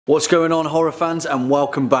What's going on, horror fans, and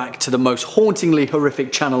welcome back to the most hauntingly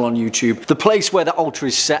horrific channel on YouTube, the place where the altar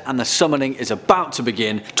is set and the summoning is about to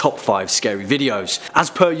begin. Top 5 scary videos. As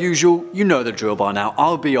per usual, you know the drill by now.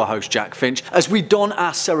 I'll be your host, Jack Finch, as we don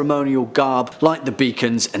our ceremonial garb, light the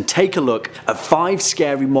beacons, and take a look at 5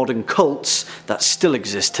 scary modern cults that still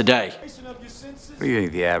exist today. What do you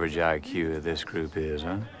think the average IQ of this group is,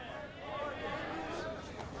 huh?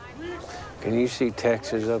 Can you see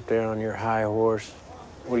Texas up there on your high horse?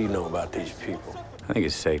 What do you know about these people? I think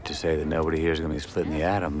it's safe to say that nobody here is going to be splitting the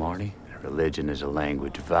atom, Marty. Religion is a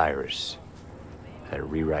language virus that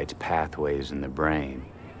rewrites pathways in the brain,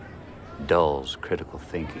 dulls critical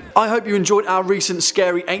thinking. I hope you enjoyed our recent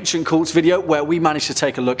scary ancient cults video where we managed to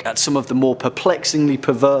take a look at some of the more perplexingly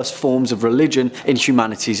perverse forms of religion in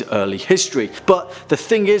humanity's early history. But the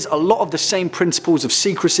thing is, a lot of the same principles of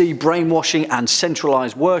secrecy, brainwashing and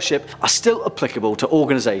centralized worship are still applicable to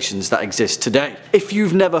organizations that exist today. If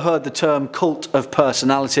you've never heard the term cult of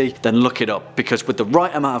personality, then look it up, because with the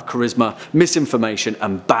right amount of charisma, misinformation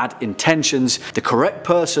and bad intentions, the correct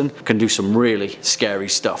person can do some really scary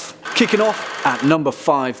stuff. Kicking off at number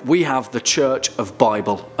 5, we have the Church of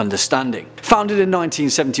Bible Understanding. Founded in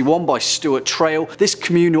 1971 by Stuart Trail, this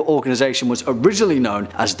communal organization was originally known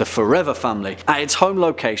as the Forever Family at its home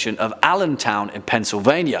location of Allentown in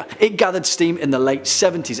Pennsylvania. It gathered steam in the late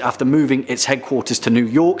 70s after moving its headquarters to New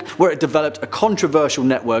York, where it developed a controversial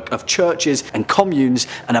network of churches and communes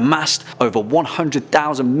and amassed over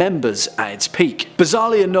 100,000 members at its peak.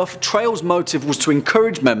 Bizarrely enough, Trail's motive was to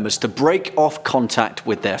encourage members to break off contact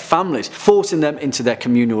with their families, forcing them into their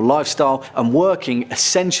communal lifestyle and working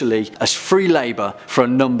essentially as free labour for a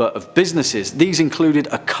number of businesses. These included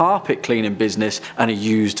a carpet cleaning business and a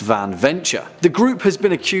used van venture. The group has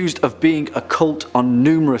been accused of being a cult on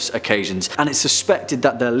numerous occasions, and it's suspected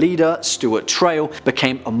that their leader, Stuart Trail,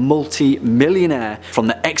 became a multi-millionaire from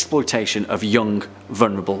the exploitation of young,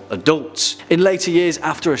 vulnerable adults. In later years,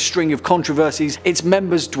 after a string of controversies, its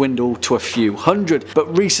members dwindled to a few hundred,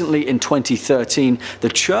 but recently in 2013, the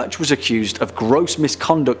church was accused of gross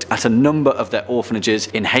misconduct at a number of their orphanages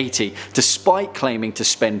in Haiti, despite claiming to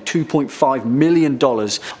spend $2.5 million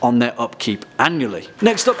on their upkeep annually.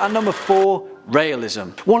 Next up at number 4,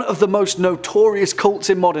 Realism. One of the most notorious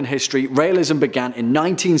cults in modern history, Realism began in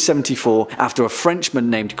 1974 after a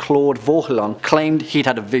Frenchman named Claude Vauquelin claimed he'd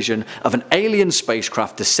had a vision of an alien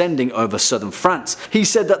spacecraft descending over southern France. He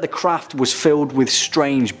said that the craft was filled with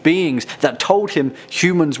strange beings that told him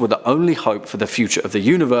humans were the only hope for the future of the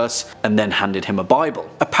universe, and then handed him a Bible.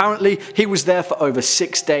 Apparently, he was there for over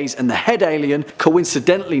 6 days, and the head alien,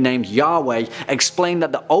 coincidentally named Yahweh, explained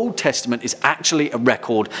that the Old Testament is actually a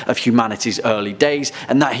record of humanity's early days,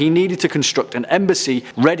 and that he needed to construct an embassy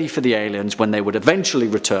ready for the aliens when they would eventually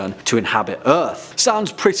return to inhabit Earth.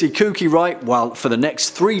 Sounds pretty kooky, right? Well, for the next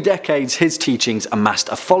 3 decades, his teachings amassed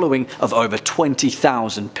a following of over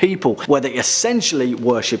 20,000 people, where they essentially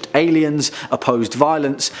worshipped aliens, opposed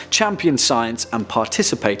violence, championed science, and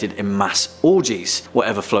participated in mass orgies.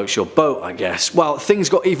 Whatever floats your boat, I guess. Well, things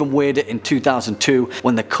got even weirder in 2002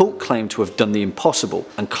 when the cult claimed to have done the impossible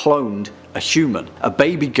and cloned a human, a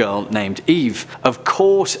baby girl named Eve. Of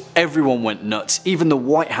course, everyone went nuts. Even the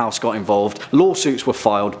White House got involved. Lawsuits were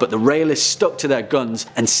filed, but the realists stuck to their guns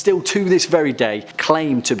and still to this very day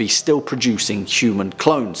claim to be still producing human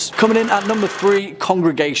clones. Coming in at number 3,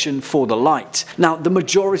 Congregation for the Light. Now, the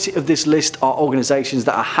majority of this list are organizations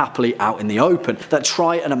that are happily out in the open, that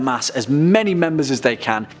try and amass as many members as they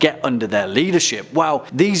can, get under their leadership. Well,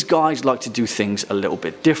 these guys like to do things a little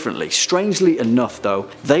bit differently. Strangely enough though,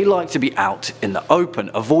 they like to be out in the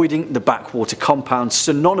open, avoiding the backwater compounds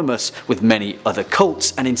synonymous with many other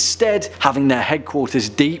cults, and instead having their headquarters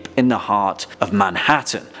deep in the heart of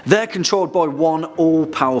Manhattan. They're controlled by one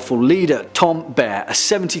all-powerful leader, Tom Bear, a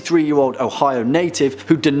 73-year-old Ohio native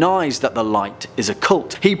who denies that the light is a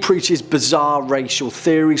cult. He preaches bizarre racial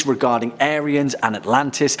theories regarding Aryans and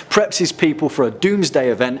Atlantis, preps his people for a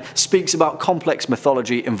doomsday event, speaks about complex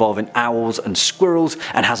mythology involving owls and squirrels,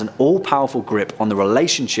 and has an all-powerful grip on the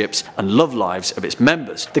relationships and love lives of its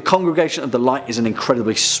members. The Congregation of the Light is an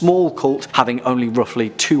incredibly small cult, having only roughly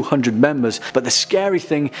 200 members, but the scary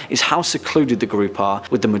thing is how secluded the group are,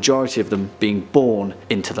 with the majority of them being born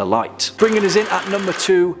into the light. Bringing us in at number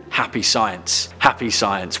 2, Happy Science. Happy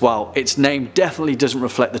Science, well, its name definitely doesn't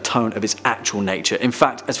reflect the tone of its actual nature. In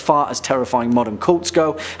fact, as far as terrifying modern cults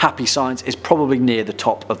go, Happy Science is probably near the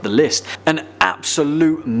top of the list. An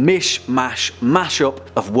absolute mishmash mashup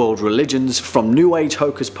of world religions, from New Age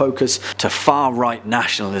hocus pocus to far-right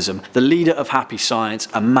nationalism. The leader of Happy Science,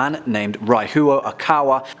 a man named Raihuo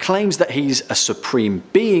Akawa, claims that he's a supreme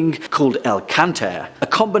being called El Canter, a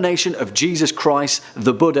combination of Jesus Christ,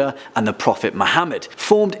 the Buddha, and the Prophet Muhammad.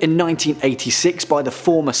 Formed in 1986 by the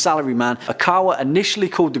former salaryman, Okawa initially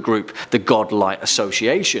called the group the Godlight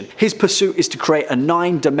Association. His pursuit is to create a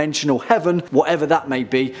 9-dimensional heaven, whatever that may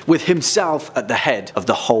be, with himself at the head of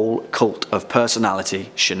the whole cult of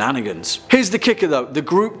personality shenanigans. Here's the kicker though, the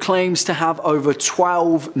group claims to have over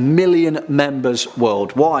 12 million members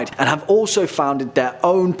worldwide and have also founded their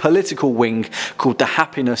own political wing called the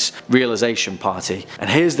Happiness Realization Party.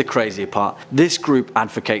 And here's the crazier part, this group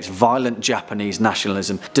advocates violent Japanese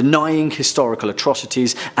nationalism, denying historical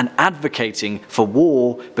atrocities and advocating for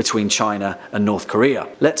war between China and North Korea.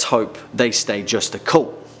 Let's hope they stay just a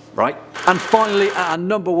cult, right? And finally, at our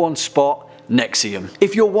number 1 spot, NXIVM.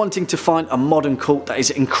 If you're wanting to find a modern cult that is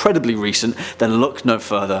incredibly recent, then look no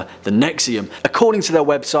further than NXIVM. According to their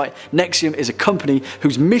website, NXIVM is a company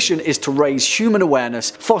whose mission is to raise human awareness,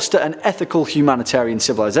 foster an ethical humanitarian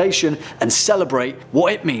civilization, and celebrate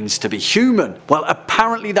what it means to be human. Well,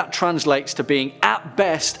 apparently that translates to being at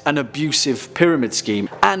best an abusive pyramid scheme,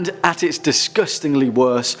 and at its disgustingly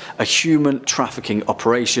worse, a human trafficking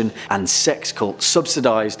operation and sex cult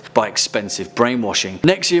subsidized by expensive brainwashing.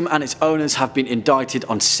 NXIVM and its owners have been indicted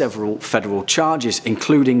on several federal charges,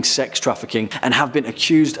 including sex trafficking, and have been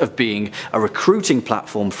accused of being a recruiting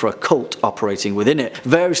platform for a cult operating within it,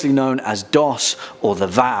 variously known as DOS or the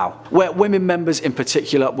Vow, where women members in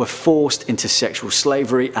particular were forced into sexual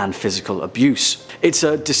slavery and physical abuse. It's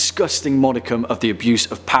a disgusting modicum of the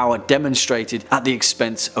abuse of power demonstrated at the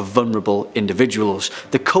expense of vulnerable individuals.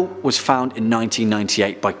 The cult was founded in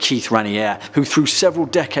 1998 by Keith Raniere, who through several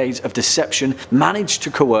decades of deception managed to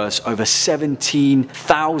coerce over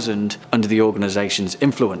 17,000 under the organization's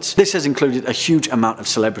influence. This has included a huge amount of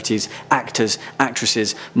celebrities, actors,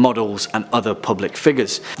 actresses, models, and other public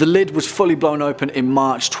figures. The lid was fully blown open in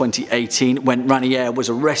March 2018 when Raniere was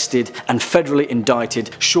arrested and federally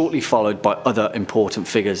indicted, shortly followed by other important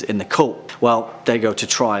figures in the cult. Well, they go to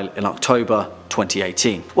trial in October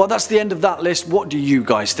 2018. Well, that's the end of that list. What do you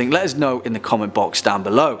guys think? Let us know in the comment box down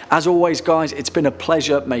below. As always guys, it's been a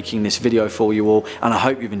pleasure making this video for you all, and I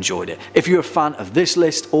hope you've enjoyed it. If you're a fan of this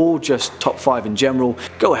list or just top 5 in general,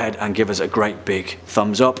 go ahead and give us a great big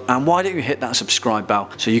thumbs up, and why don't you hit that subscribe bell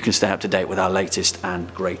so you can stay up to date with our latest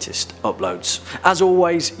and greatest uploads. As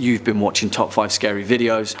always, you've been watching Top 5 Scary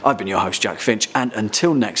Videos. I've been your host Jack Finch, and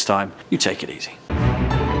until next time, you take it easy.